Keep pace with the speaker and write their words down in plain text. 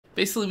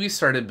basically we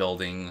started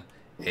building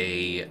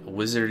a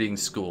wizarding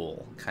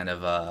school, kind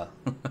of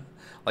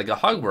like a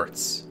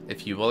Hogwarts,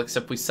 if you will,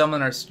 except we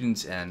summon our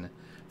students in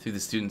through the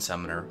student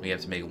summoner. We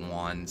have to make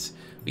wands.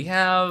 We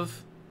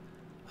have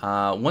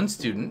one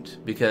student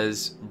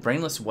because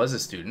Brainless was a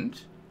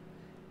student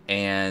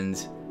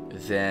and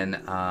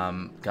then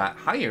got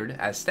hired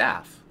as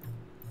staff.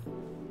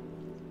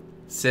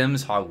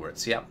 Sims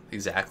Hogwarts, yep,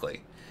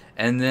 exactly.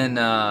 And then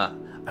I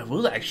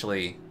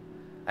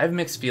have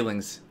mixed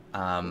feelings.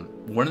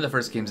 One of the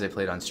first games I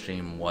played on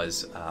stream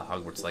was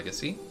Hogwarts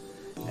Legacy,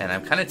 and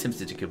I'm kind of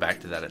tempted to go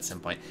back to that at some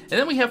point. And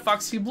then we have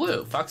Foxy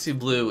Blue. Foxy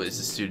Blue is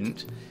a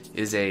student,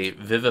 is a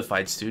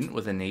vivified student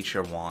with a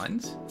nature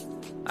wand.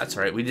 That's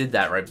right, we did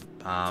that right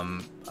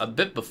a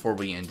bit before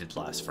we ended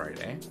last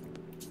Friday.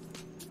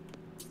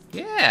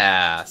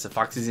 Yeah, so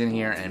Foxy's in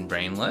here and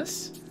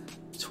Brainless.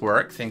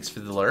 Twerk, thanks for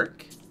the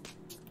lurk.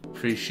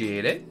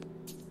 Appreciate it.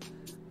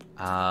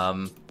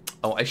 Oh,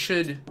 I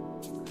should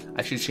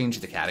change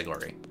the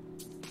category.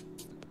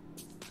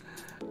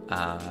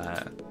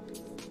 That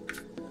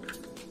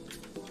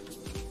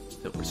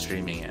we're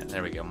streaming in.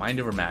 There we go. Mind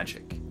over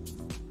magic.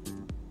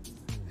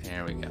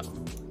 There we go.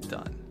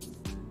 Done.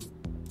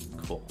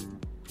 Cool.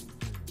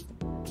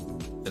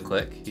 The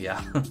click,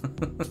 yeah.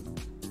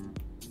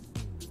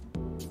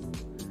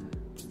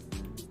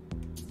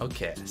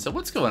 Okay, so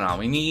what's going on?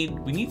 We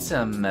need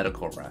some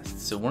medical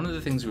rest. So one of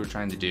the things we were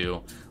trying to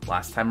do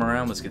last time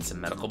around was get some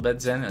medical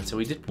beds in, and so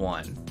we did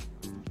one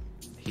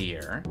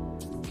here.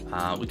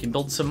 We can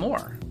build some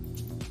more.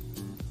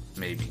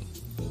 Maybe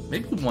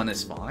one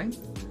is fine.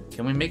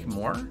 Can we make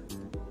more?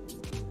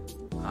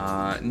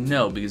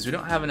 No, because we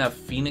don't have enough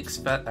phoenix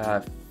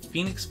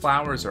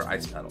flowers or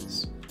ice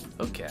petals.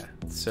 Okay,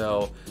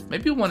 so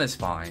maybe one is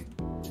fine.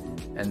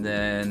 And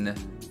then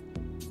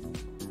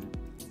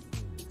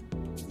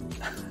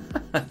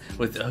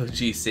with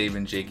OG Save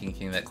and Jake and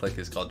King, that click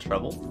is called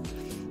Trouble.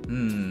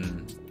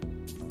 I'm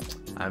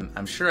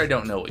sure I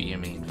don't know what you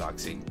mean,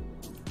 Foxy.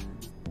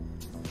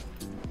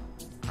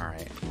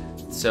 Alright,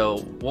 so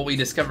what we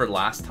discovered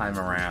last time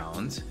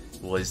around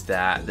was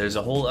that there's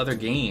a whole other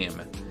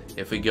game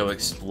if we go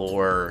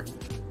explore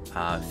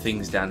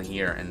things down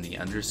here in the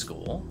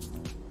Underschool.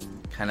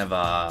 Kind of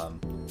a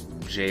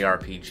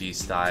JRPG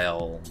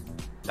style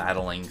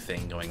battling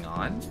thing going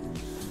on.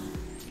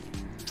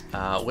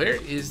 Where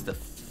is the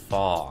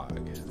fog?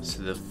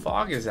 So the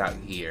fog is out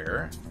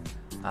here.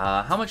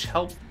 How much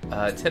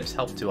tips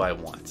help do I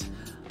want?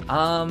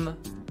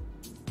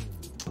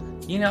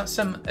 You know,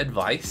 some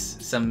advice,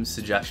 some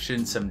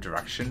suggestion, some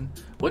direction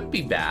wouldn't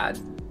be bad.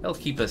 It'll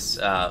keep us,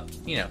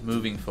 you know,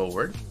 moving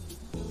forward.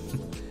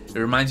 It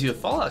reminds you of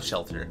Fallout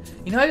Shelter.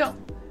 You know,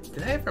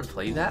 did I ever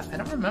play that? I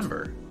don't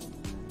remember.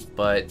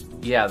 But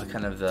yeah, I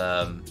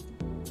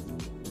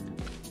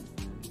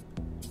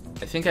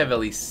think I've at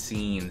least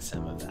seen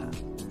some of that.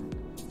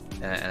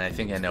 And I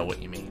think I know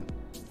what you mean.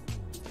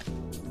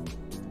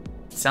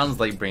 It sounds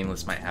like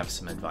Brainless might have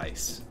some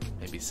advice.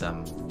 Maybe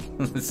some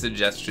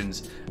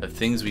suggestions of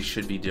things we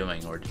should be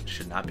doing or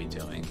should not be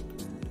doing.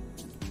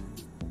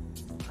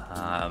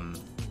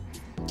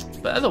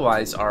 But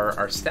otherwise,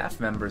 our staff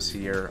members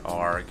here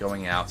are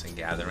going out and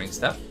gathering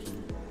stuff.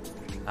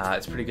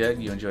 It's pretty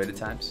good. You enjoyed it at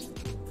times?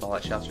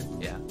 Fallout Shelter?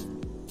 Yeah.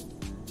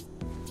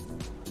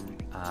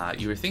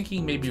 You were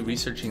thinking maybe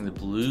researching the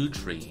blue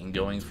tree and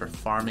going for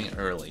farming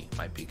early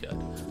might be good.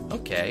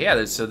 Okay, yeah,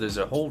 there's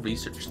a whole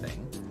research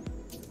thing.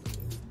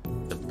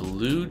 The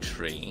blue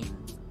tree.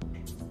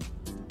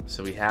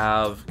 So we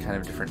have kind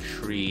of different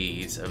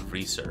trees of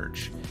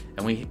research.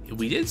 And we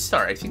did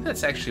start, I think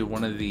that's actually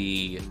one of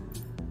the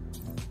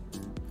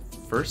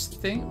first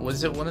thing,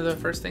 was it one of the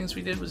first things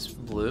we did was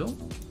blue?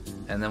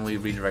 And then we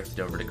redirected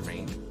over to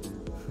green.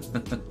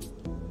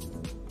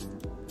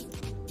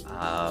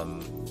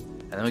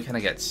 And then we kind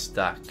of get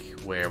stuck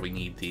where we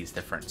need these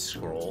different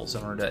scrolls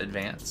in order to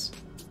advance.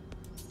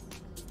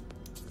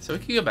 So we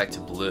can go back to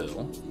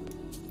blue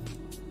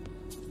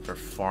for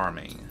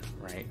farming,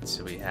 right?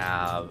 So we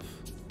have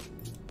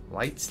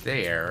lights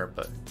there,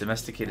 but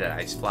domesticated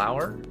ice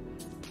flower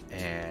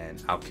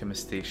and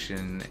alchemist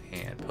station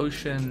and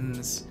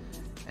potions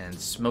and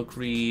smoke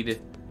reed,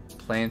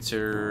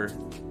 planter.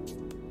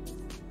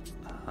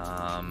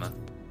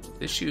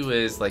 The issue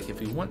is, like, if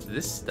we want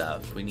this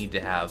stuff, we need to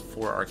have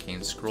 4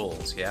 arcane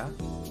scrolls, yeah?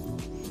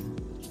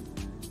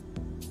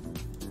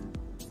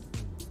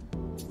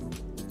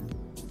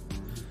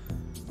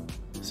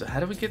 So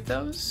how do we get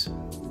those?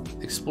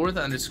 Explore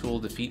the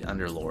Underschool, defeat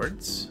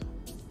Underlords.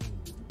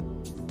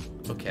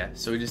 Okay,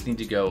 so we just need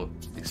to go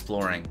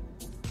exploring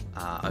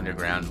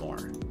underground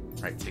more,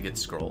 right, to get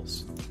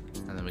scrolls.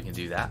 And then we can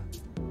do that.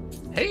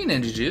 Hey,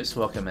 Ninja Juice,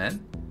 welcome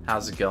in.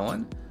 How's it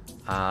going?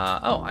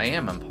 Oh, I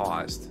am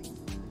unpaused.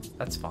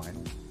 That's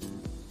fine.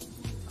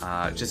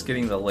 Just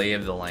getting the lay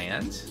of the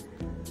land.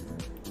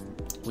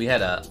 We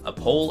had a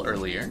poll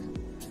earlier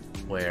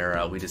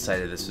where we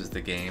decided this was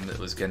the game that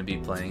was going to be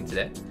playing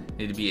today.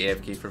 Need to be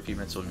AFK for a few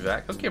minutes, we'll be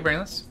back. Okay,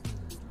 Brainless.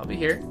 I'll be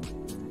here.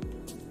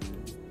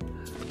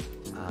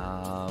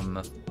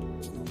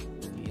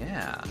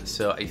 Yeah,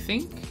 so I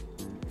think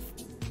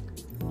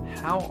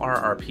how are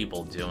our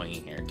people doing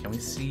here? Can we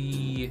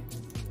see?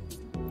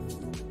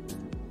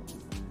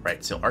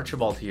 Right, so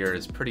Archibald here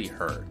is pretty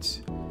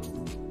hurt.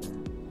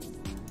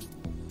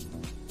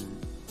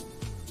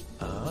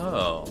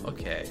 Oh,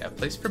 okay. A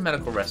place for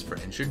medical rest for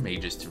injured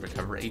mages to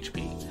recover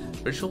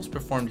HP. Rituals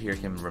performed here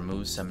can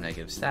remove some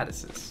negative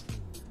statuses.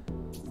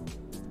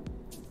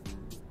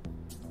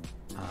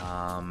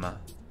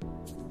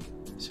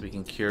 So we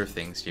can cure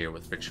things here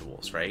with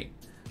rituals, right?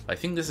 I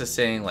think this is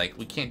saying, like,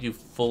 we can't do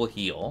full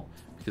heal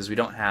because we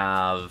don't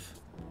have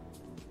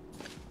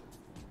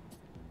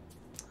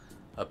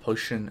a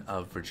potion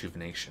of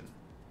rejuvenation.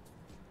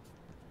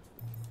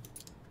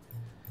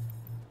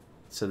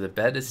 So the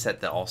bed is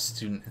set that all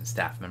student and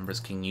staff members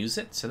can use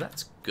it, so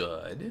that's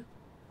good.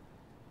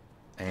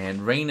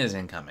 And rain is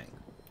incoming.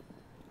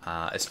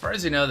 As far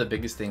as you know, the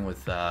biggest thing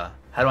with how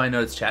do I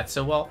notice chat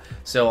so well?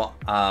 So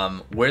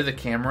where the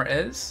camera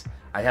is,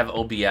 I have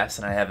OBS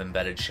and I have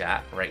embedded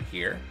chat right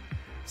here.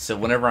 So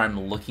whenever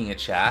I'm looking at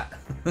chat,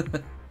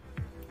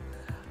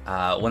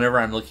 whenever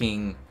I'm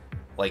looking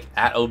like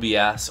at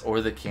OBS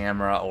or the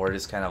camera or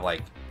just kind of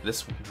like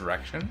this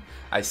direction,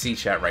 I see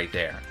chat right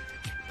there.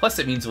 Plus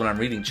it means when I'm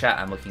reading chat,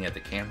 I'm looking at the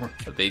camera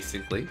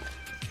basically,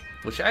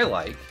 which I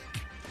like.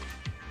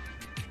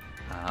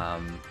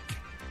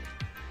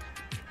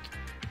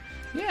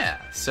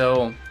 Yeah,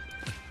 so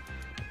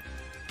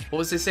what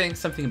was they saying?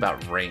 Something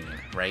about rain,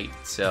 right?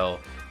 So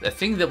the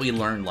thing that we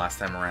learned last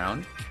time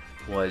around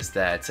was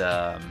that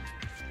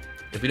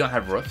if we don't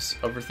have roofs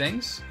over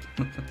things,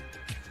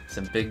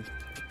 some big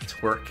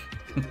twerk.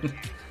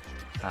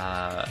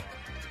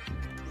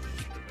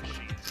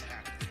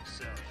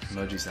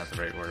 Emoji's not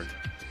the right word.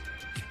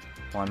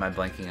 Why am I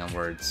blanking on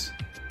words?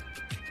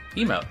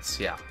 Emotes,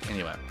 yeah.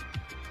 Anyway.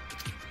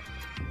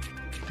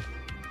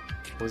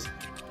 What was it?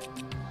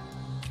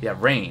 Yeah,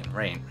 rain.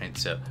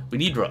 So we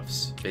need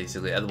roofs,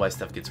 basically. Otherwise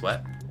stuff gets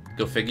wet.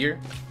 Go figure.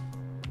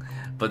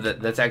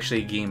 But that's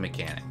actually a game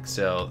mechanic.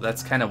 So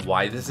that's kind of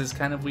why this is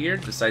kind of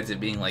weird, besides it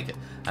being like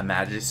a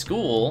magic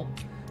school.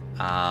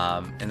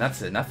 And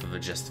that's enough of a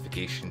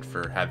justification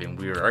for having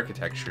weird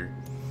architecture.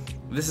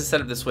 This is set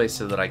up this way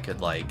so that I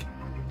could like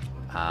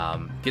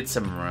get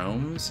some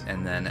rooms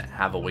and then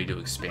have a way to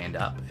expand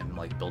up and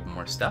like build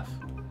more stuff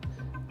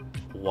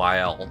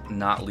while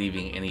not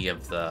leaving any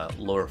of the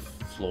lower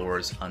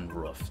floors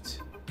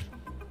unroofed.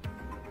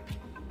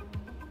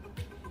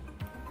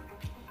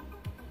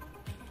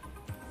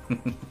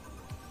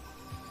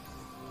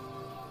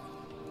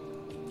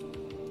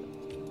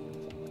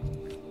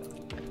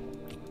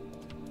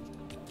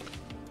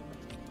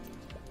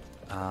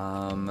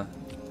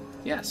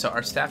 Yeah, so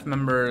our staff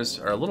members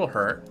are a little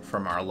hurt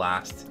from our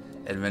last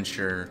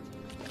adventure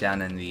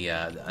down in the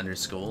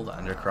underschool, the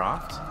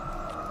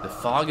Undercroft. The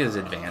fog is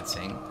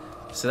advancing,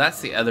 so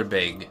that's the other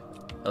big,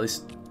 at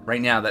least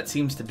right now, that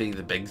seems to be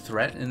the big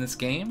threat in this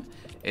game,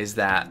 is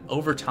that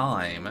over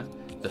time,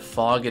 the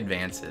fog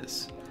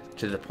advances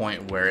to the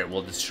point where it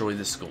will destroy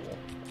the school.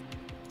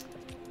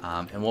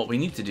 And what we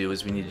need to do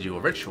is we need to do a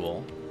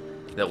ritual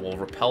that will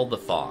repel the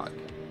fog.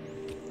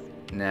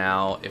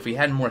 Now, if we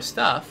had more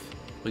stuff,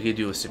 we could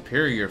do a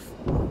superior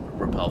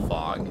repel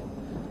fog,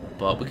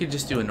 but we could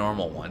just do a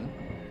normal one,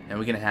 and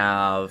we can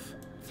have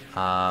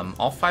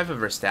all 5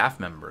 of our staff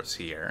members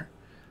here.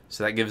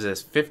 So that gives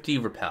us 50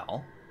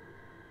 repel.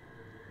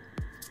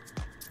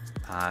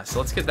 So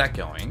let's get that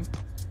going.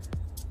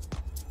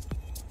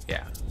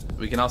 Yeah,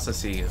 we can also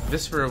see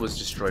Viscera was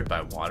destroyed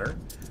by water,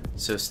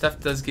 so stuff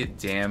does get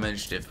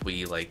damaged if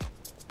we like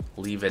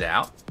leave it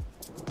out.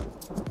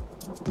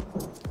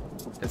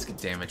 It does get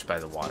damaged by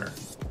the water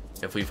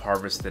if we've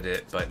harvested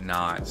it but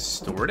not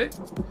stored it.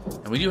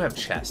 And we do have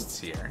chests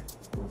here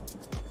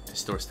to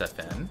store stuff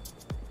in.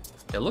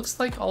 It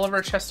looks like all of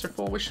our chests are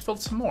full. We should build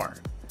some more.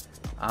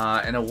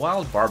 And a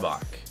wild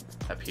Barbok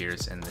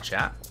appears in the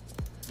chat.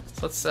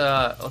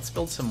 So let's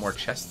build some more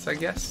chests, I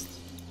guess.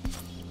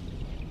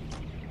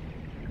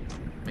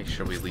 Make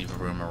sure we leave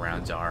room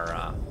around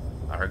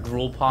our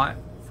gruel pot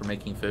for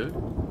making food.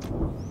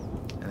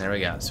 And there we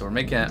go. So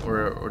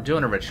we're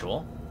doing a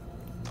ritual.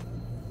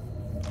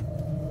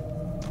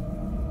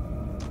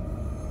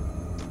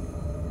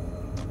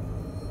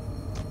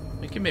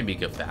 We can maybe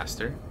go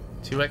faster.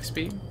 2x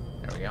speed.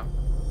 There we go.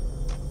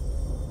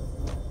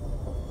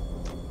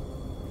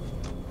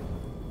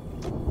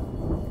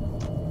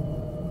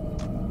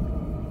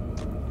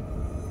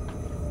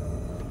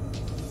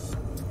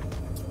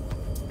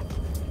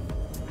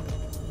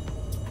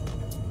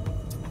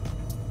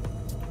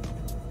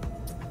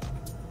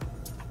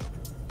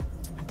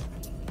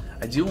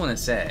 I do want to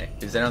say,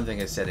 because I don't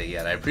think I said it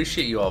yet, I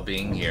appreciate you all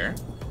being here.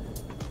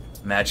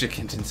 Magic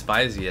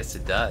inspires you, yes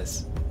it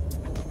does.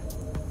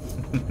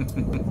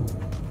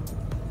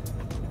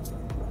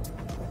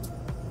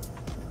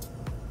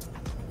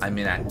 I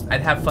mean,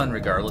 I'd have fun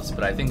regardless,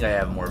 but I think I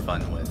have more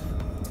fun with,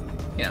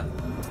 you know,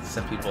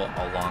 some people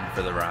along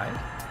for the ride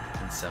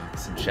and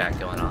some chat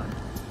going on.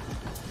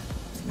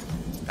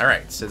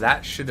 Alright, so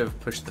that should have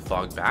pushed the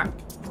fog back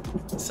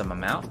some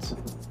amount.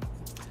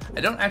 I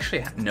don't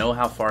actually know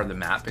how far the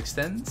map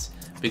extends,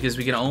 because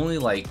we can only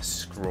like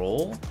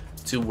scroll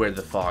to where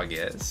the fog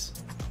is.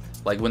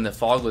 Like when the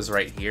fog was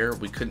right here,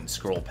 we couldn't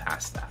scroll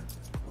past that.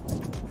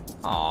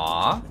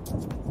 Aww.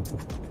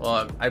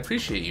 Well, I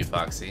appreciate you,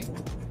 Foxy.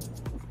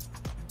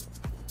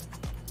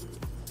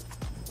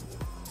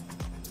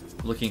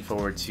 Looking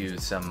forward to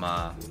some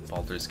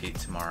Baldur's Gate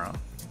tomorrow.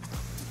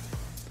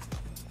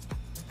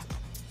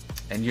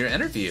 And your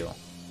interview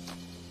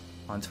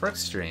on Twerk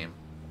Stream.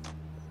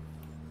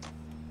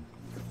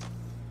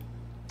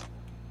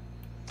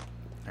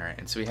 Alright,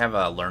 and so we have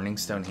a learning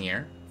stone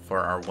here for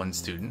our one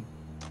student,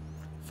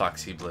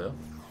 Foxy Blue.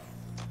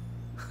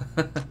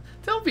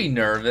 Don't be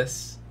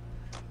nervous.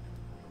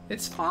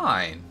 It's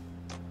fine.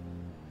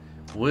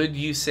 Would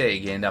you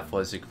say Gandalf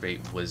was a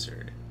great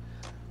wizard?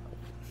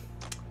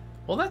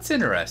 Well, that's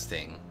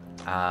interesting.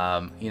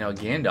 You know,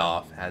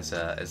 Gandalf as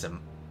an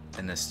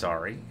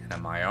Astari and a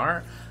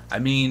Maiar. I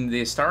mean,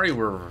 the Astari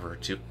were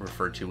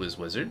referred to as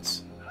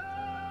wizards.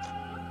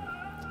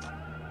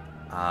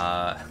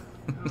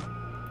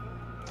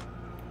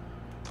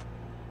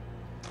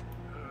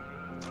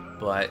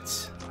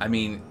 But I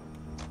mean,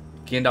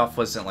 Gandalf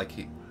wasn't like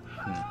he.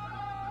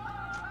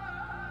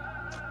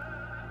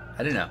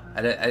 I don't know.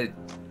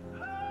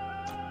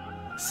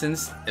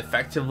 Since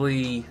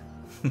effectively,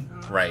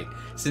 right?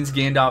 Since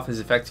Gandalf is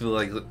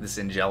effectively like this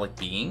angelic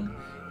being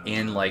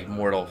in like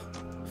mortal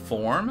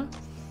form,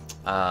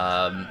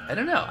 I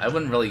don't know. I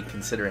wouldn't really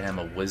consider him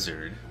a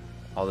wizard,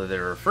 although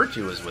they're referred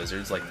to as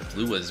wizards, like the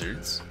Blue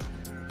Wizards.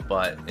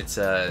 But it's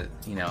a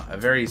a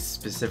very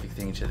specific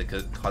thing to the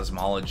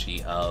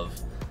cosmology of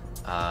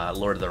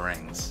Lord of the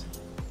Rings.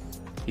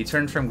 He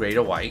turned from gray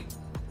to white.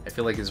 I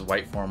feel like his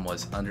white form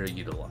was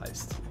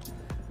underutilized.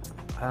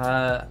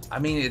 I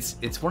mean,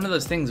 it's one of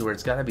those things where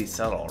it's got to be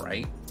subtle,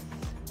 right?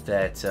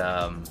 That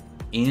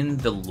in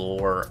the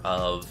lore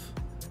of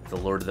the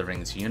Lord of the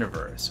Rings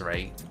universe,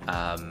 right?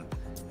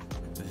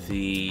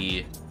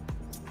 The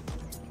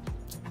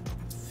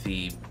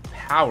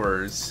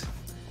powers,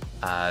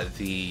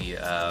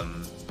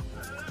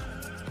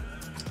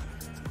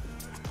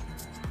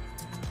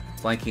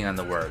 blanking on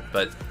the word,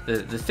 but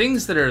the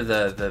things that are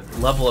the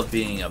level of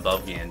being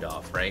above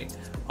Gandalf, right,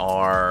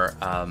 are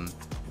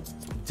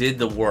did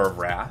the War of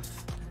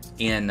Wrath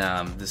in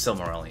the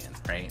Silmarillion,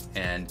 right?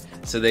 And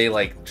so they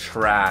like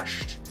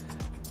trashed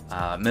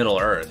Middle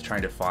Earth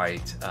trying to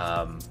fight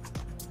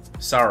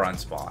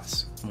Sauron's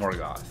boss,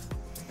 Morgoth.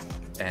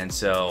 And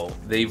so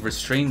they've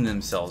restrained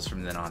themselves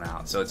from then on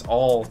out. So it's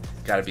all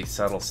got to be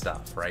subtle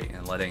stuff, right?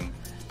 And letting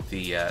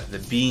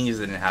the beings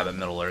that inhabit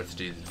Middle Earth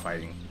do the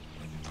fighting.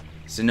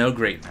 So no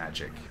great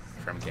magic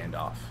from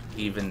Gandalf,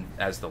 even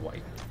as the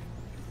White.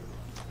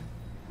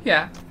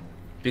 Yeah,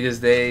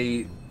 because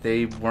they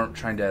weren't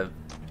trying to,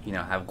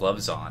 have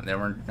gloves on. They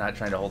were not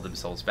trying to hold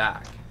themselves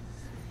back.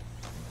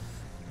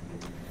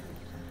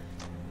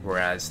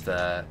 Whereas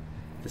the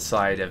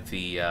side of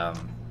the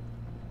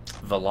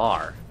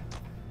Valar,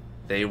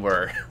 they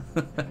were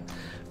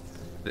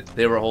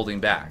they were holding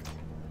back.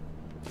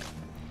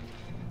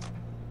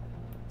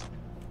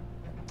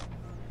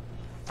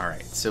 All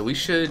right, so we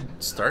should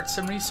start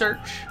some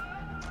research.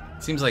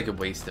 Seems like a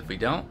waste if we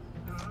don't.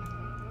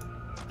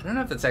 I don't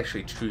know if that's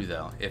actually true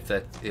though.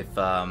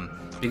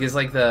 Because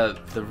like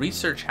the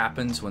research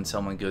happens when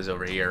someone goes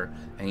over here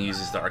and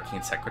uses the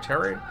Arcane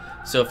Secretary.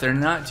 So if they're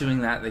not doing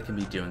that, they can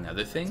be doing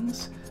other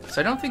things.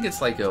 So I don't think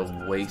it's like a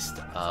waste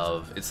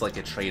of. It's like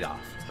a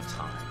trade-off of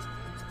time.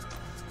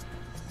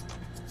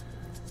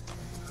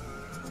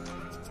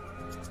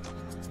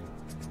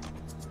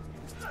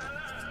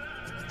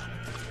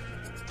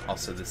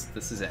 Also,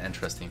 this is an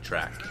interesting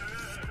track.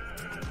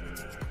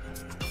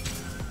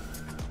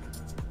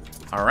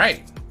 All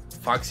right,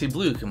 Foxy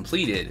Blue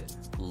completed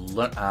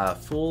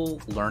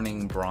full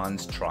learning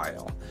bronze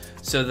trial.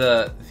 So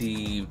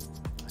the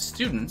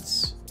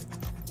students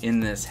in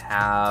this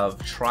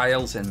have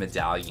trials and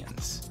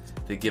medallions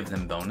that give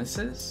them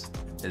bonuses.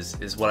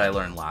 Is what I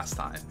learned last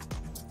time.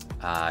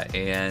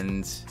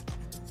 And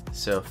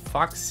so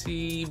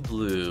Foxy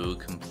Blue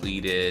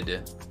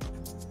completed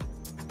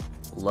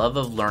Love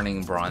of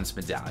Learning Bronze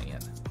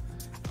Medallion.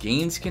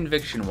 Gains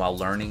conviction while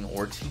learning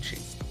or teaching.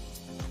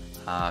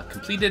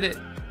 Completed it,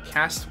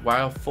 cast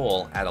while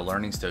full at a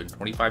learning stone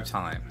 25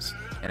 times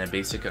in a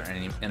basic or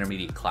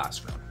intermediate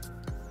classroom.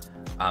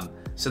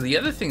 So the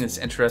other thing that's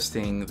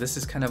interesting, this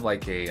is kind of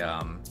like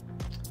a,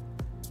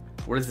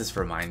 what does this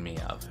remind me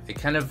of? It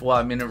kind of, well,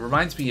 I mean, it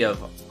reminds me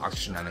of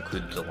Oxygen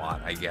Unincluded a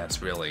lot, I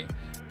guess, really.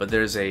 But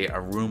there's a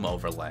room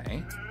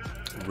overlay,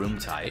 room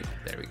type,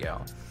 there we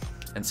go.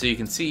 And so you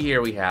can see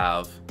here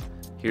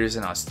here's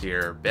an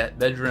austere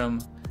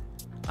bedroom.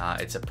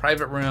 It's a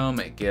private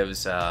room. It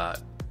gives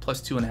plus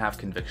 2.5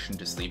 conviction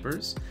to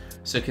sleepers.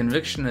 So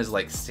conviction is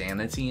like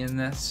sanity in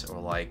this,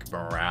 or like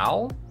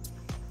morale.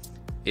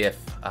 If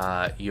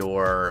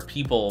your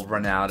people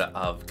run out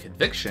of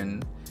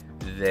conviction,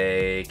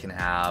 they can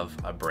have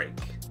a break.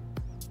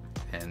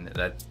 And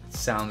that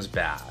sounds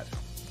bad.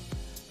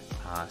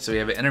 So we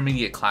have an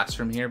intermediate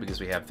classroom here because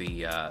we have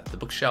the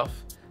bookshelf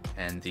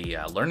and the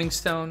learning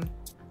stone.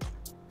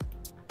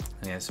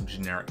 We have some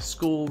generic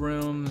school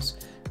rooms.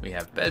 We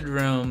have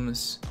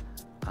bedrooms.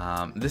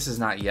 This is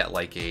not yet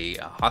like a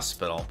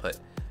hospital, but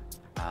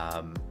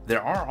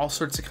there are all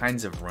sorts of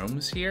kinds of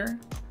rooms here.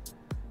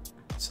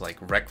 It's like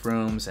rec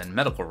rooms and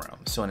medical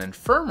rooms. So an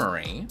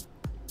infirmary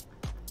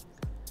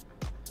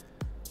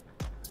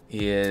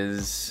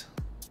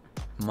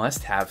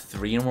must have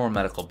 3 or more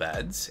medical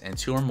beds and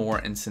 2 or more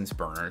incense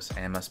burners,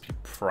 and must be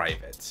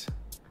private,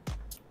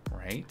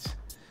 right?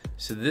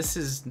 So this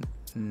is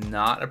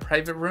not a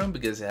private room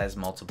because it has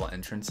multiple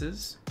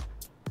entrances.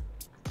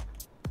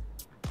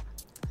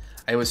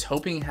 I was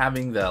hoping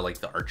having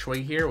the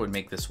archway here would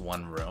make this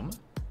one room,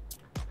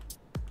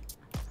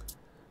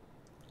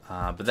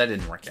 but that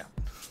didn't work out.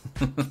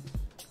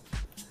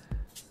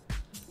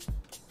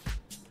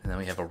 And then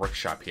we have a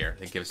workshop here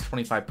that gives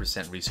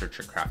 25%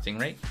 researcher crafting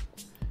rate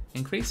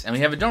increase, and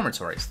we have a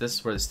dormitory. So this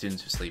is where the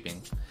students are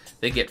sleeping.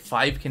 They get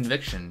 5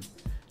 conviction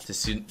to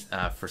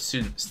for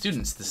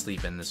students to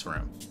sleep in this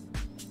room.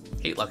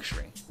 8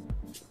 luxury.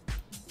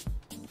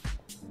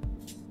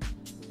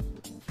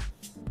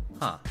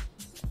 Huh.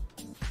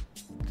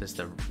 Does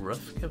the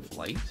roof give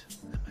light?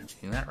 Am I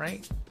reading that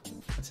right?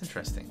 That's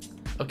interesting.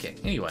 Okay,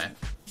 anyway.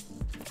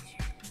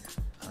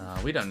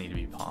 We don't need to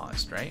be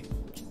paused, right?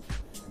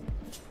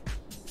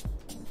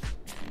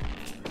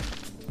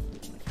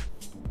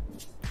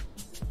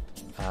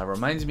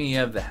 Reminds me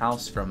of the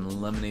house from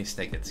Lemony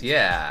Snicket's.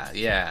 Yeah,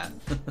 yeah.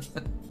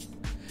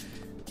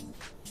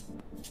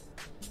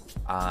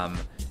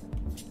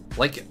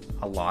 Like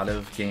a lot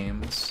of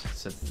games,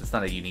 so it's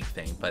not a unique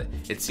thing, but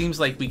it seems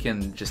like we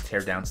can just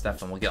tear down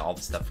stuff and we'll get all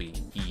the stuff we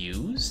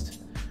used.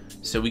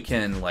 So we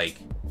can like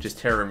just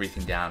tear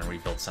everything down and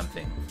rebuild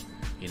something,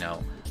 you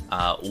know.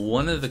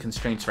 One of the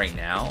constraints right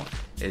now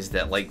is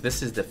that like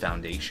this is the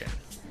foundation,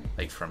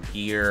 like from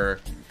here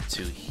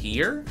to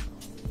here.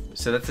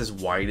 So that's as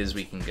wide as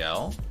we can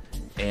go.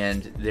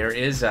 And there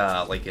is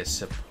like a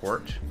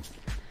support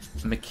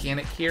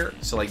mechanic here.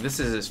 So like this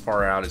is as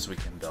far out as we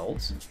can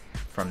build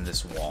from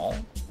this wall.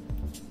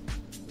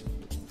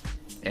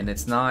 And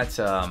it's not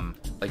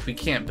like we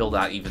can't build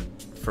out even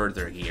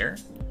further here.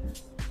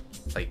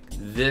 Like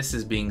this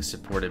is being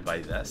supported by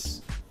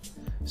this.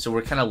 So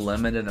we're kind of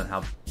limited on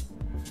how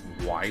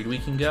wide we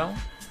can go.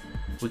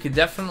 We could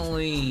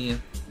definitely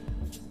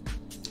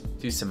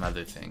do some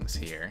other things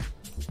here.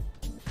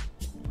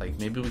 Like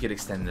maybe we could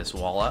extend this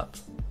wall up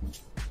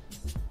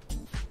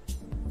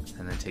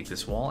and then take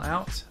this wall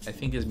out, I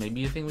think is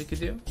maybe a thing we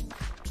could do.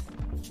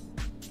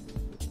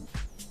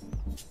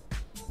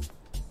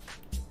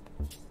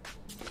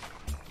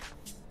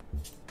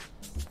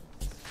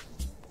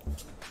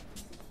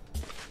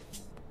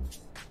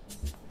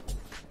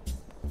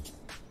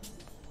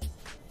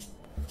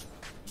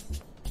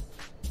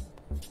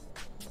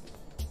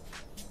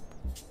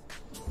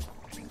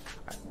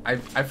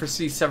 I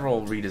foresee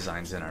several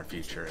redesigns in our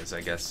future, is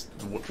I guess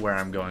where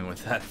I'm going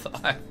with that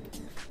thought.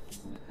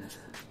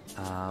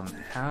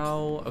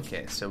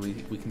 Okay, so we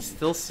can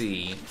still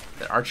see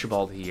that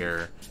Archibald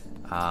here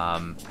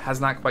has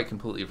not quite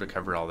completely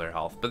recovered all their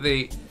health, but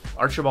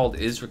Archibald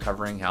is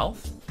recovering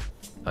health.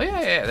 Oh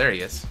yeah, there he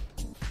is.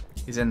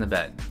 He's in the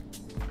bed.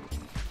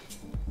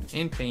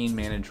 In pain,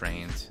 mana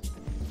drained,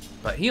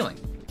 but healing.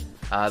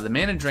 The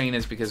mana drain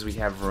is because we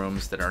have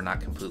rooms that are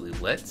not completely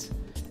lit.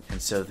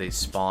 And so they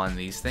spawn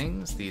these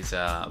things, these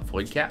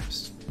void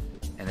caps,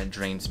 and it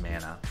drains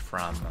mana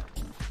from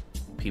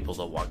people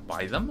that walk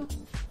by them.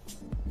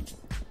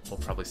 We'll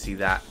probably see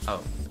that.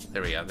 Oh,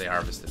 there we go. They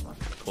harvested one.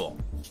 Cool.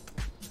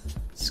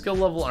 Skill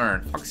level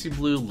earned. Foxy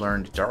Blue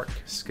learned Dark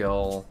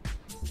skill.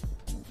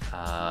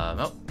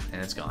 Oh,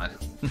 and it's gone.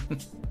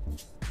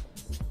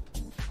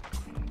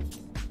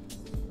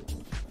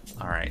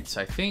 All right,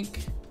 so I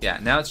think, yeah,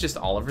 now it's just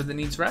Oliver that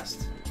needs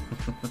rest.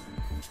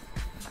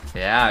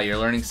 Yeah, you're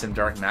learning some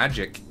dark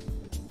magic.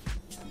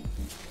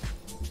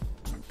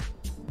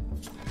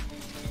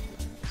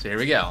 So here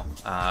we go.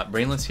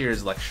 Brainless here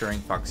is lecturing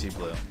Foxy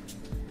Blue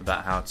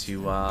about how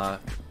to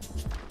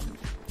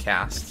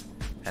cast.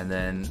 And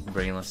then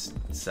Brainless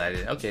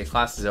decided, okay,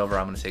 class is over,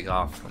 I'm going to take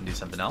off and do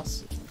something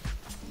else.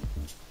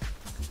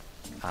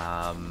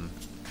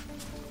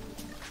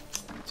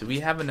 Do we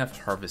have enough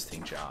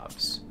harvesting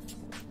jobs?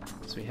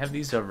 So we have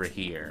these over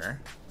here.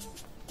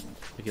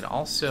 We could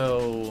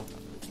also...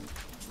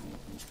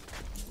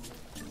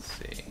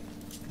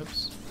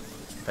 Oops.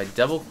 If I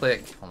double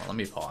click, hold on, let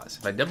me pause.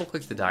 If I double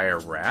click the dire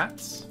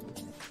rats,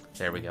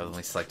 there we go, then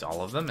we select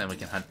all of them and we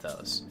can hunt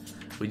those.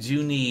 We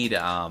do need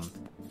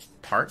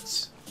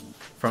parts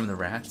from the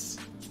rats.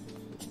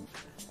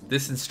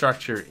 This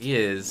instructor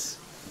is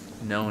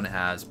known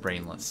as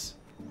Brainless.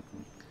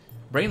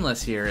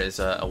 Brainless here is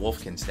a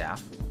wolfkin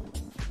staff.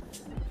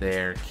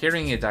 They're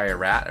carrying a dire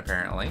rat,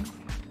 apparently.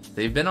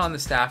 They've been on the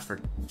staff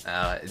for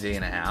a day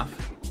and a half.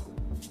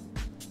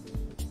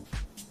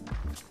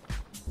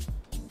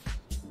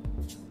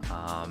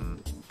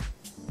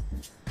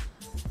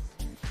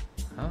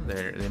 Oh,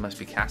 they must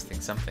be casting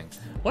something.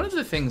 What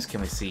other things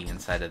can we see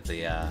inside of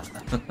the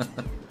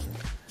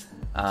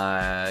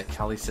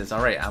Callie says,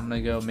 all right, I'm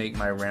gonna go make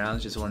my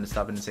rounds. Just wanted to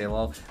stop in and say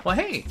hello. Well,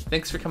 hey,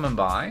 thanks for coming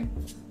by.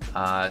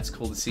 It's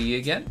cool to see you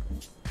again.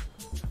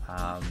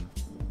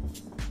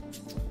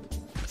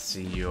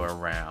 See you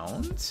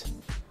around.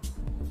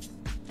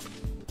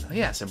 Oh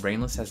yeah, so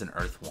Brainless has an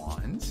Earth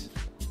Wand.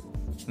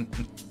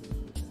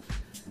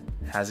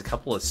 Has a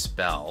couple of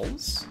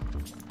spells.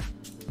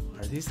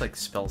 Are these like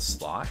spell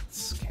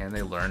slots? Can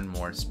they learn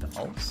more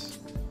spells?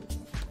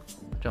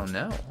 I don't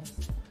know.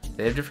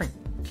 They have different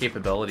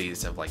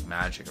capabilities of like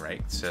magic,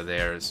 right? So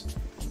there's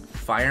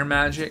fire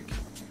magic,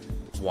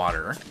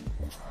 water,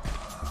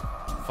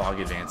 fog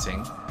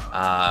advancing,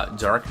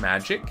 dark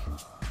magic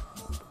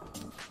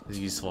is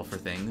useful for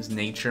things,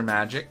 nature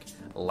magic,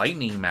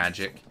 lightning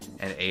magic,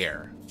 and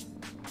air.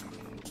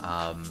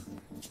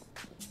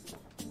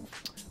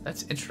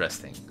 That's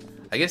interesting.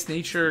 I guess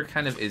nature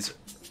kind of is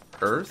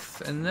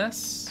earth in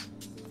this.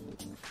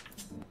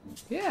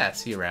 Yeah,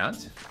 see you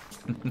around.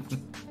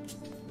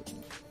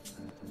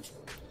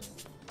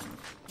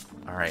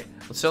 Alright,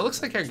 so it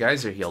looks like our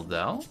guys are healed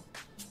though.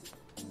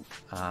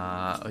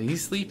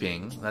 He's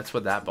sleeping, that's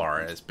what that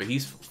bar is, but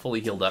he's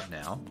fully healed up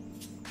now.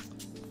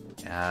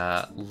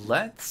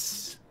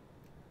 Let's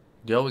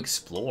go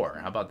explore.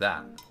 How about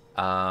that?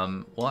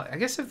 Well, I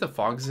guess if the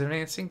fog's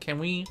advancing, can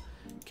we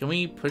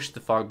push the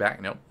fog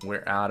back? Nope,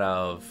 we're out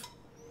of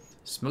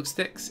smoke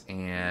sticks,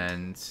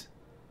 and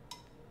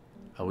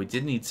oh, we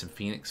did need some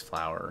phoenix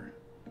flower.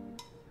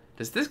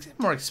 Does this get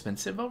more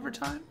expensive over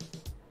time?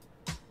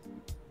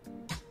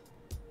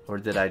 Or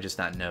did I just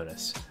not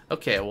notice?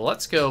 Okay, well,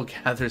 let's go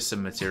gather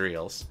some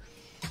materials.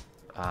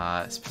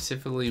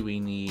 Specifically, we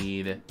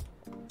need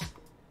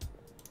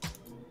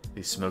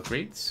these smoke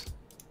reeds.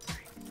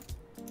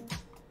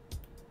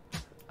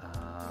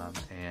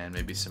 And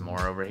maybe some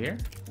more over here.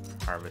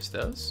 Harvest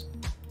those.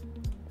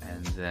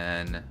 And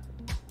then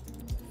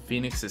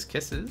Phoenix's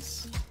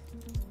Kisses.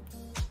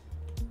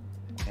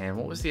 And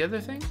what was the other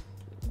thing?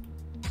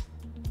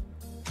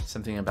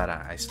 Something about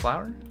an ice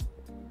flower?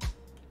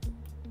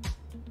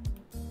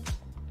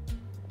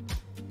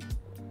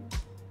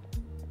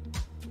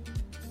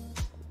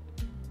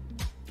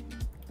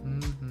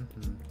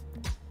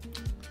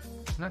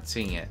 I'm not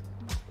seeing it.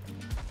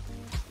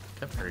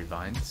 Cutberry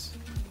vines.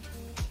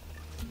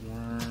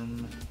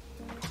 Worm.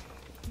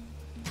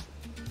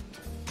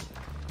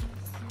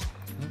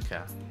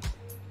 Okay.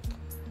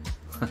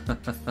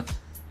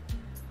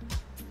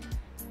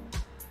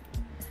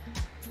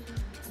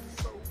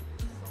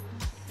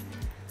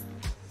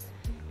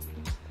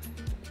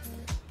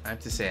 I have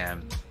to say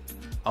I'm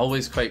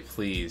always quite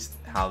pleased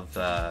how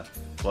the,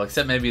 well,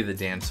 except maybe the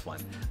dance one,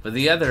 but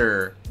the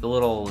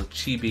little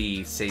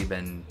chibi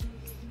Sabin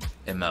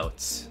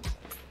emotes.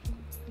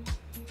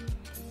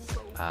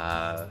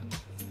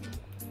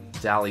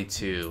 Dally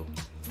 2.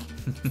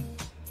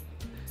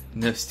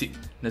 No sleep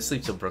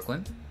till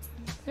Brooklyn.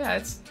 Yeah,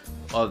 it's,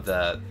 oh,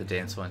 the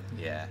dance one.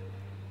 Yeah.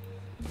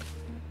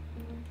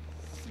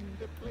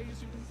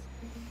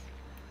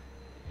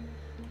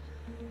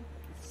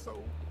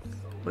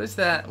 What is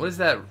that? What is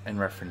that in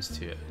reference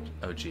to?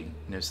 OG.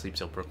 No sleep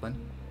till Brooklyn.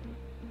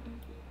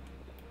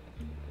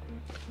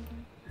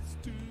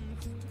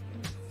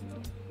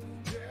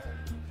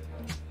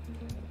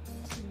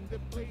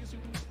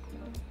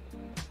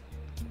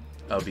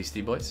 Oh,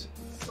 Beastie Boys?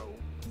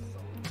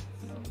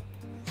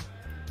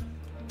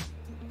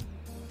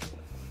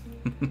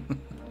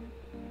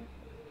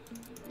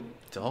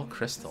 Dull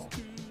crystal.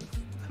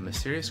 A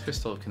mysterious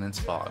crystal of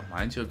condensed fog.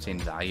 Mined to obtain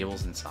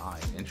valuables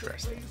inside.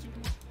 Interesting.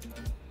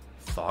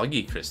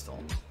 Foggy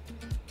crystal.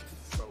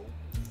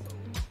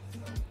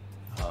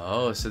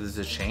 Oh, so there's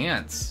a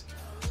chance.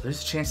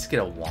 There's a chance to get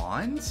a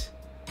wand?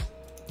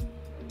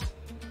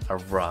 A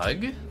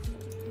rug?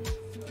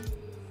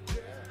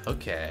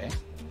 Okay.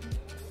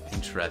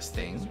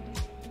 Interesting.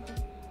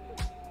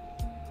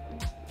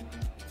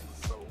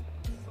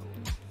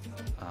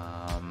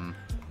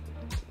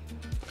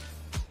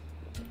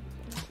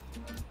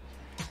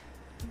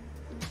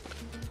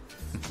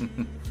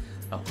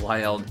 A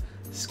wild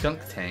skunk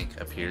tank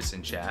appears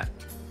in chat.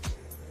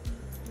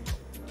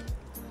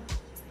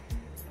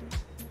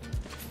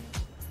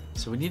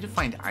 So we need to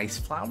find ice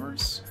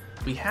flowers.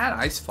 We had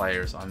ice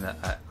flowers on the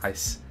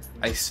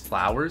ice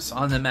flowers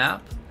on the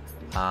map.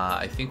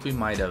 I think we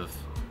might have.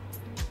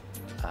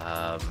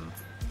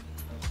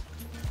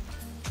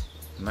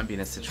 We might be in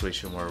a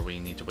situation where we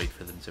need to wait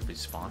for them to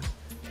respawn.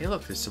 Hey,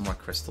 look, there's some more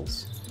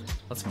crystals.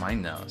 Let's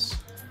mine those.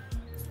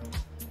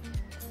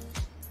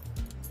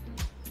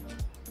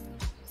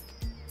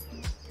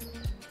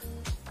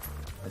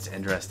 It's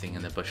interesting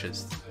in the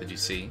bushes. Did you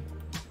see?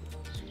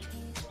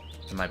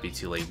 It might be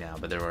too late now,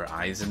 but there were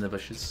eyes in the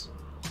bushes.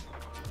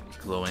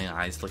 Glowing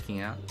eyes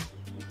looking out.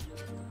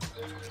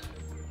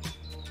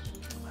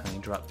 Honey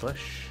drop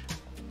bush.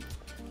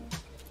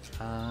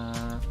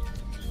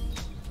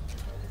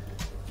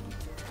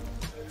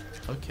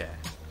 Okay.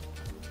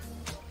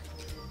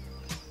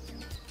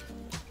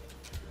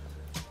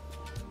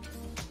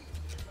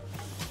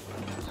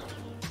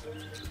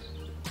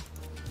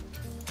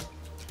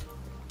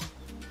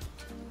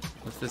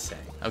 this say?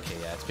 Okay,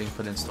 yeah, it's being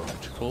put in storage.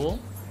 Cool.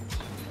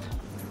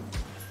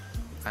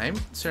 I'm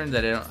concerned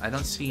that I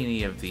don't see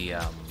any of the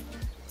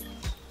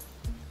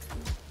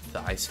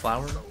ice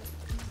flower.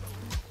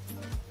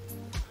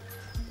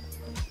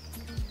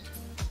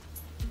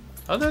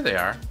 Oh, there they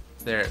are.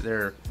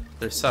 They're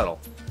subtle.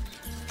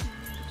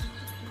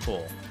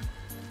 Cool.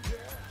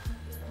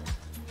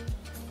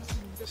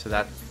 So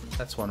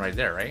that's one right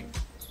there, right?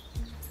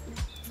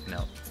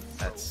 No,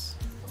 that's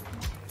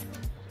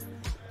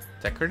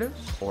decorative?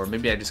 Or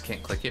maybe I just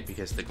can't click it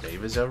because the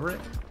grave is over it?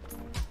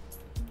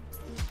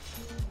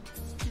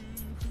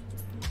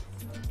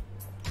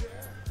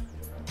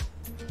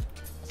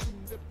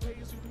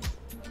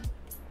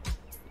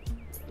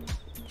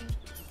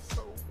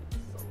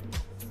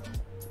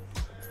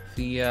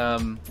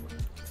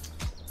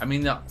 I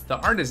mean, the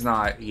art is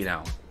not, you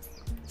know,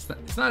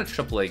 it's not a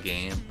AAA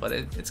game, but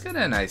it's got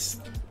a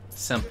nice,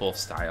 simple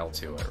style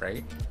to it,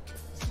 right?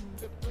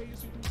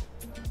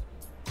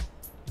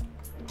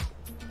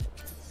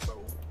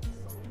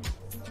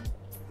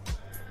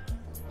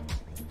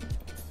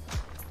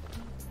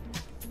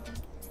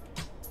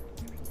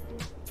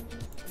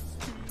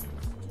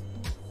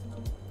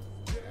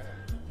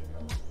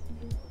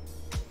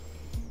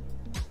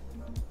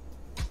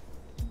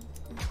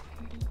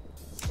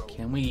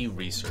 Can we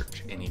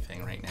research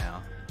anything right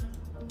now?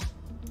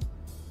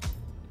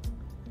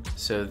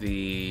 So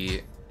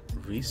the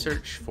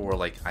research for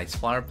like ice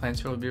flower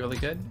plants would be really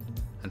good.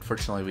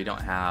 Unfortunately, we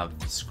don't have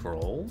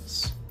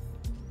scrolls.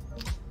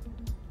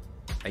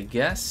 I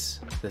guess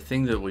the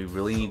thing that we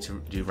really need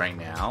to do right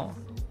now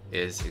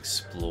is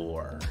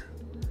explore.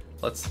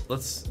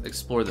 Let's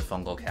explore the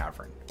fungal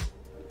cavern.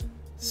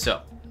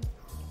 So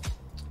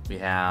we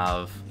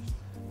have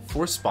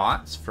 4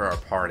 spots for our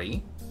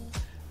party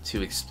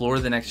to explore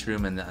the next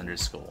room in the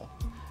underschool.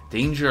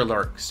 Danger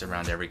lurks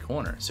around every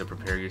corner, so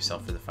prepare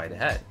yourself for the fight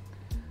ahead.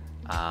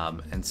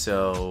 And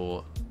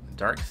so,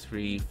 Dark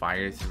 3,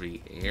 Fire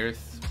 3, Air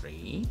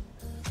 3.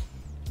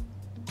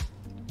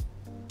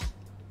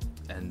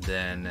 And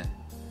then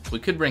we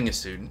could bring a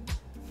student,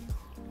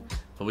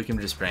 but we can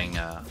just bring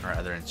our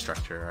other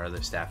instructor, our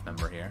other staff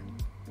member here.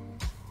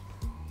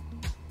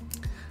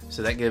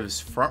 So that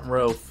gives front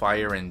row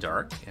Fire and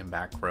Dark, and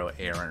back row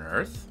Air and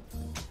Earth.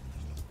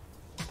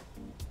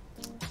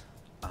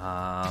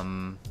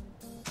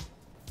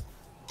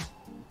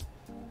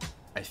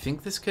 I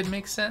think this could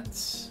make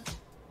sense.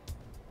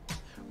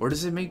 Or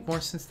does it make more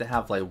sense to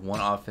have like 1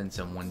 offense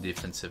and 1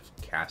 defensive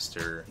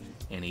caster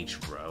in each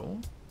row?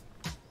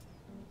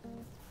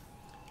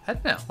 I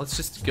don't know. Let's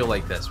just go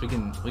like this. We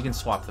can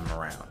swap them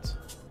around.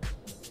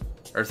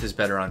 Earth is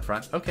better on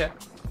front. Okay.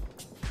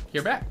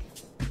 You're back.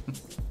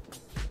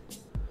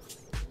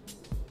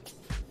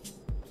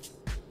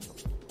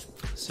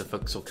 So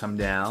folks will come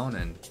down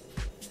and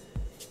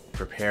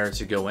prepare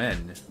to go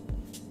in.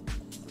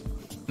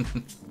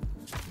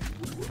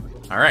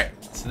 Alright,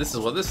 so this is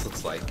what this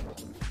looks like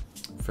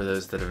for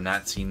those that have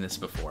not seen this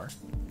before.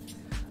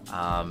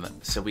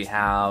 So we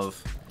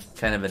have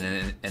kind of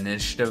an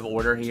initiative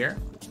order here.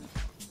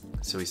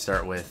 So we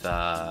start with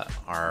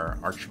our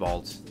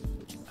Archibald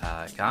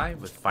guy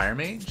with Fire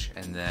Mage,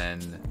 and then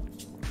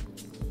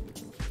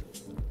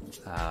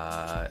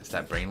it's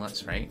that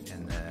Brainless, right?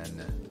 And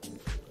then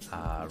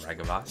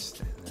Ragavast,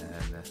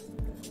 and then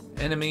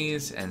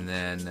enemies, and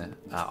then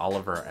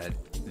Oliver at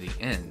the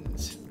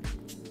end.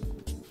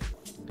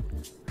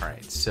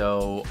 Alright,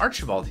 so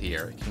Archibald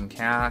here can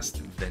cast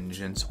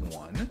Vengeance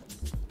 1,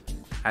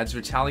 adds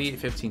Retaliate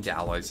 15 to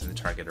allies in the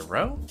targeted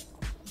row.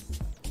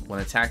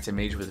 When attacked, a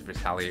mage with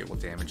Retaliate will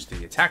damage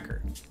the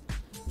attacker.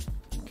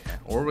 Okay,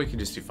 or we can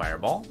just do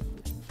Fireball.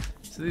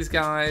 So these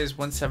guys,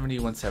 170,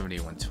 170,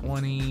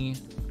 120.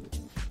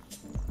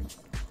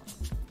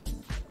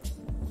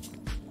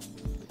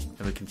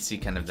 And we can see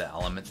kind of the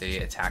element they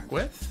attack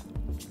with.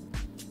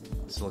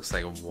 So it looks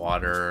like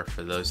water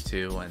for those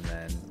two, and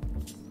then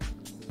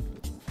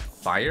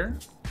fire.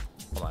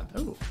 Hold on.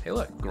 Oh, hey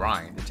look,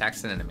 grind.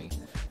 Attacks an enemy.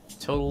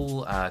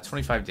 Total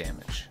 25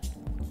 damage.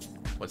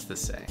 What's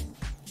this say?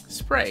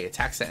 Spray.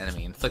 Attacks an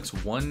enemy. Inflicts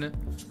 1...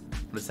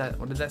 What is that?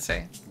 What did that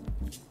say?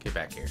 Get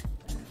back here.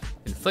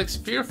 Inflicts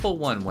Fearful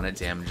 1 when it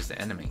damages the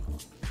enemy.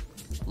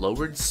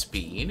 Lowered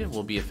speed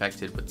will be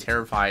affected with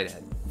Terrified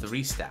at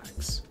 3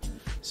 stacks.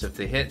 So if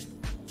they hit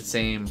the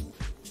same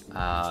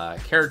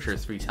character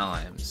 3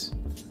 times,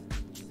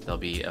 they'll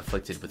be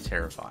afflicted with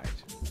Terrified.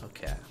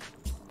 Okay.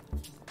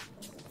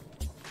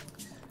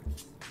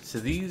 So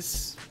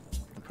these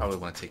I probably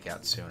want to take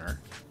out sooner.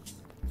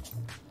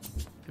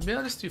 Maybe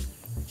I'll just do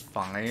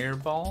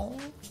Fireball.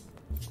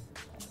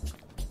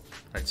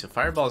 Alright, so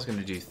Fireball is going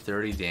to do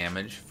 30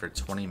 damage for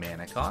 20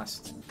 mana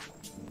cost.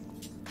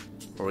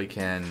 Or we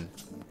can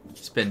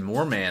spend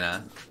more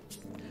mana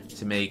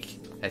to make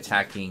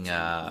attacking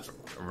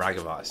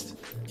Ragavast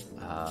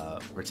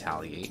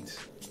retaliate.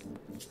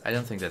 I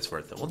don't think that's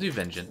worth it. We'll do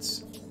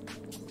Vengeance.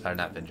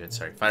 Not Vengeance,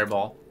 sorry.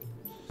 Fireball.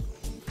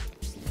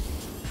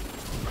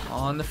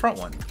 On the front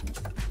one.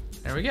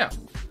 There we go.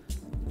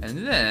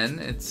 And then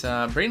it's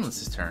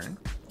Brainless's turn.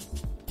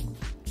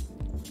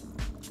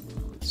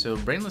 So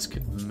Brainless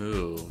could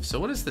move. So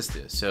what does this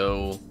do?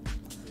 So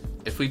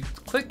if we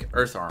click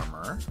Earth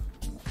Armor,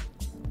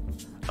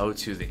 oh,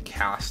 to the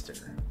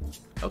caster.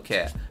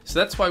 Okay, so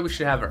that's why we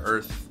should have an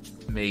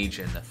Earth Mage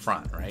in the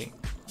front, right?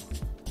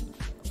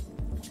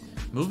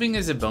 Moving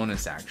is a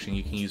bonus action.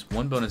 You can use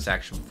one bonus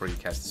action before you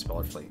cast a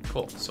spell or fleet.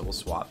 Cool, so we'll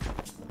swap.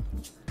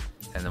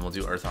 And then we'll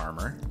do Earth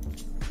Armor.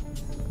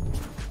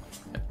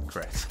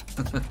 Correct.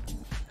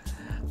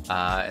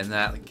 And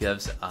that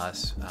gives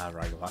us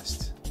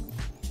Ragavast.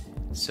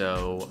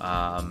 So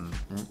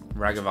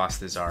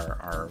Ragavast is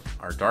our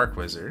Dark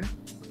Wizard.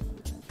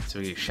 So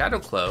we get Shadow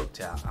Cloak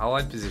to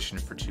allied position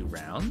for 2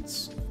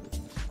 rounds,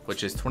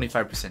 which is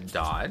 25%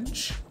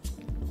 dodge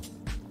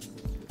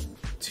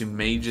to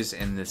mages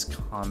in this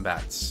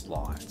combat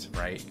slot,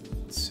 right?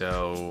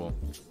 So,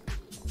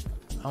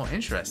 oh,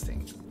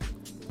 interesting.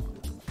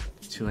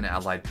 To an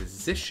allied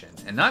position.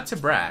 And not to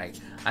brag,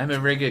 I'm a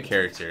very good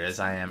character, as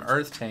I am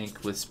Earth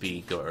Tank with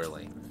speed, go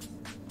early.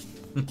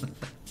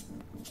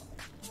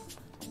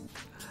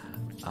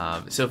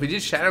 So if we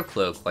did Shadow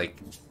Cloak, like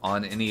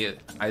on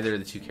either of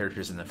the 2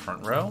 characters in the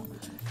front row,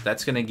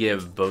 that's going to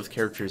give both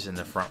characters in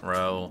the front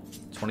row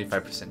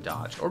 25%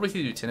 dodge. Or we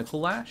could do Tentacle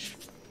Lash,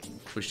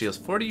 which deals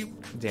 40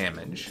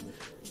 damage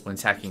when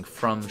attacking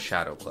from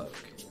Shadow Cloak.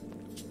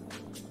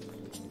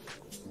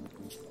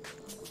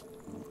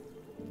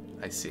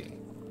 I see.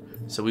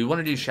 So we want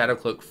to do Shadow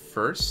Cloak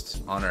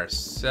first on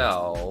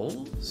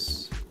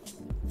ourselves.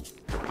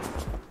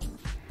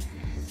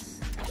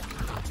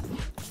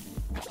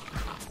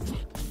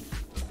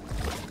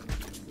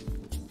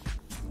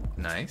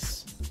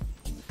 Nice.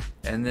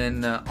 And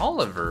then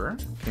Oliver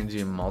can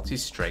do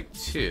Multi-Strike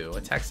 2,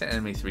 attacks the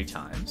enemy 3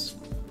 times.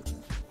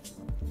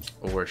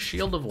 Or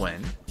Shield of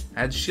Wind,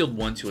 adds Shield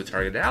 1 to a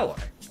targeted ally.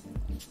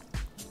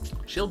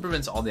 Shield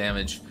prevents all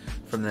damage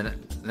from the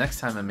next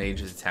time a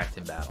mage is attacked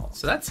in battle.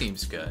 So that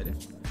seems good.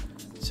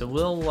 So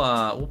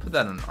we'll put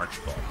that on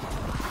Archibald.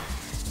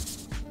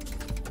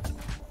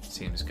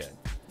 Seems good.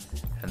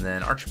 And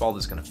then Archibald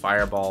is going to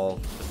Fireball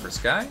the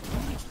first guy.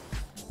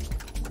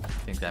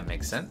 I think that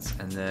makes sense.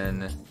 And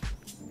then,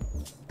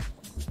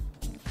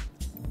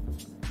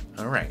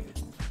 all right.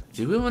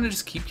 Do we want to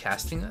just keep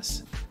casting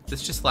this?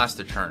 This just lasts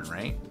a turn,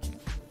 right?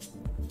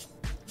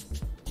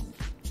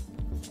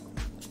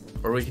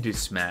 Or we could do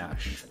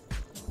Smash.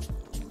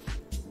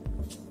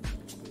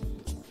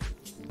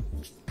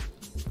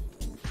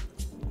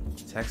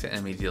 Attacks the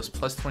enemy, deals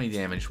plus 20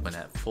 damage when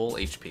at full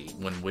HP.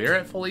 When we're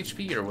at full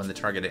HP or when the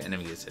targeted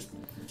enemy is at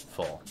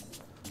full?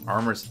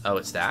 Armor's, oh,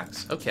 it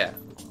stacks? Okay,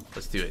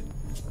 let's do it.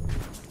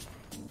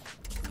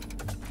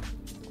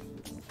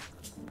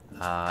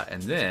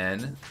 And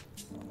then,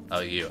 oh,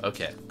 you,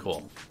 okay,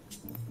 cool.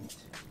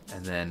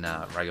 And then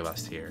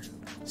Ragavast here.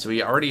 So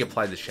we already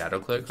applied the Shadow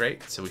Cloak,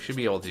 right? So we should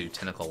be able to do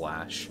Tentacle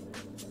Lash.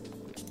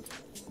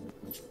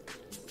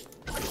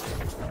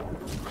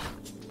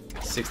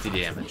 60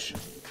 damage.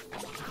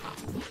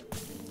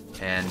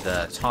 And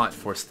Taunt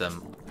forced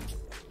them,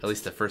 at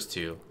least the first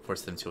 2,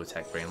 forced them to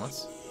attack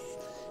Brainless.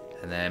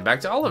 And then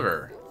back to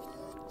Oliver.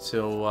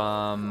 So,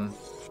 I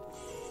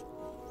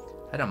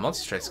don't know,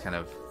 Multi-Strike's kind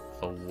of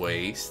a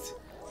waste.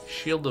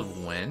 Shield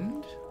of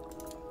Wind.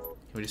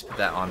 Can we just put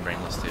that on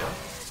Brainless too?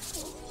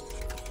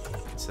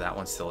 So that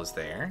one still is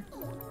there.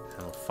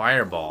 And we'll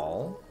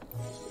Fireball.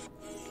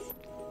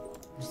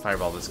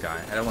 Fireball this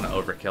guy. I don't want to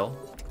overkill.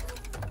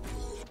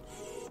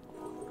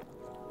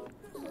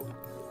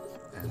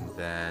 And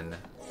then,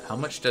 how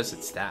much does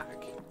it stack?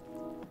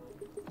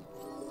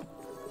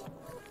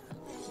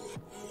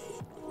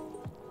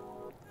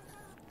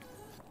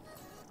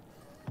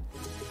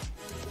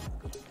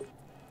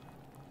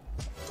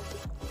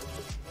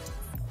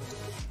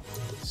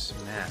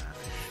 Smash.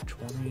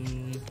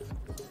 20.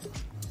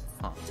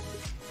 Huh.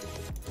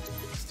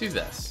 Let's do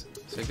this.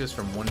 So it goes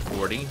from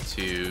 140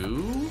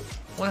 to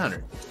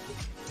 100.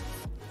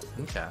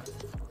 Okay.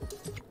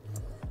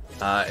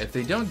 If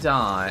they don't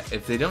die,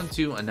 if they don't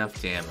do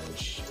enough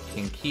damage,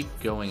 can keep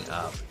going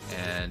up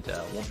and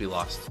won't be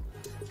lost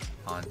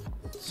on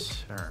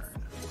turn.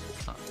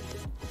 Huh.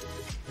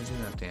 If they do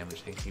enough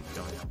damage, they can keep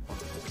going up,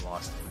 won't be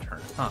lost on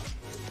turn. Huh.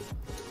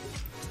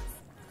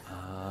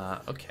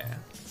 Okay.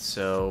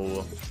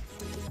 So,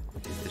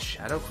 is the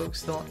Shadow Cloak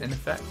still in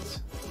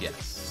effect?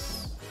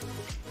 Yes.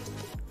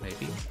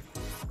 Maybe.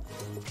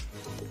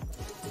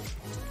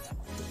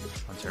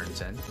 On turn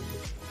 10.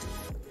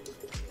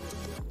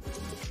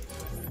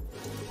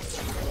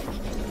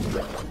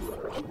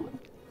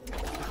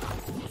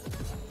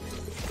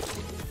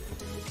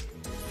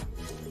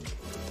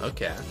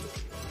 Okay.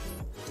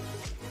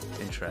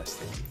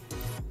 Interesting.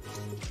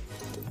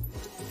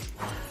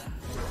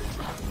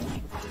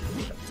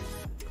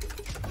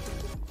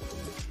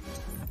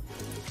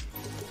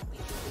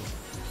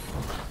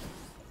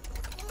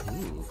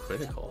 Ooh,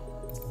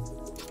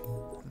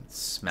 critical. Let's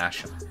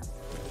smash him.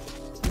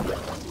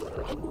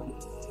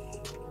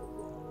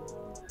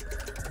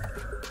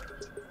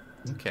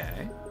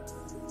 Okay.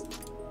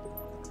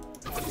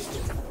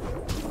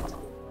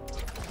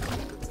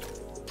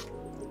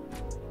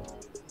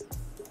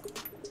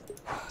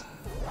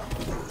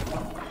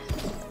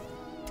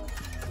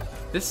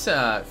 This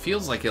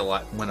feels like it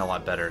went a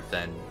lot better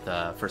than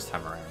the first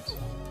time around.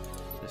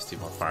 Just do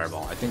more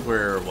fireball. I think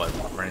we're what,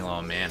 running low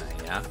on mana,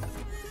 yeah.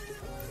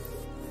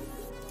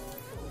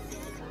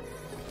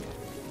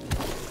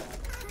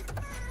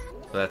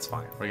 But that's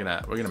fine. We're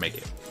gonna make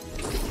it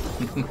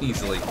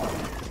easily.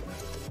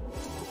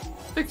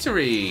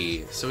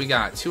 Victory! So we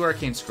got 2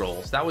 arcane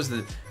scrolls. That was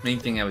the main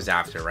thing I was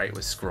after, right?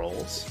 Was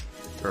scrolls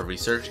for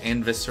research,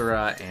 and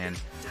Viscera and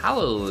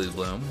Hallelujah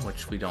Bloom,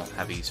 which we don't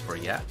have use for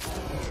yet.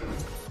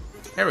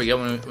 There we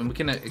go. And we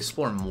can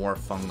explore more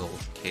fungal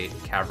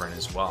cavern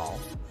as well.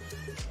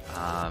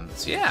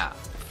 So yeah.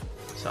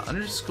 So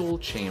under school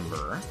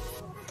chamber,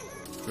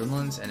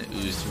 gremlins and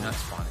ooze do not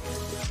spawn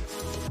here.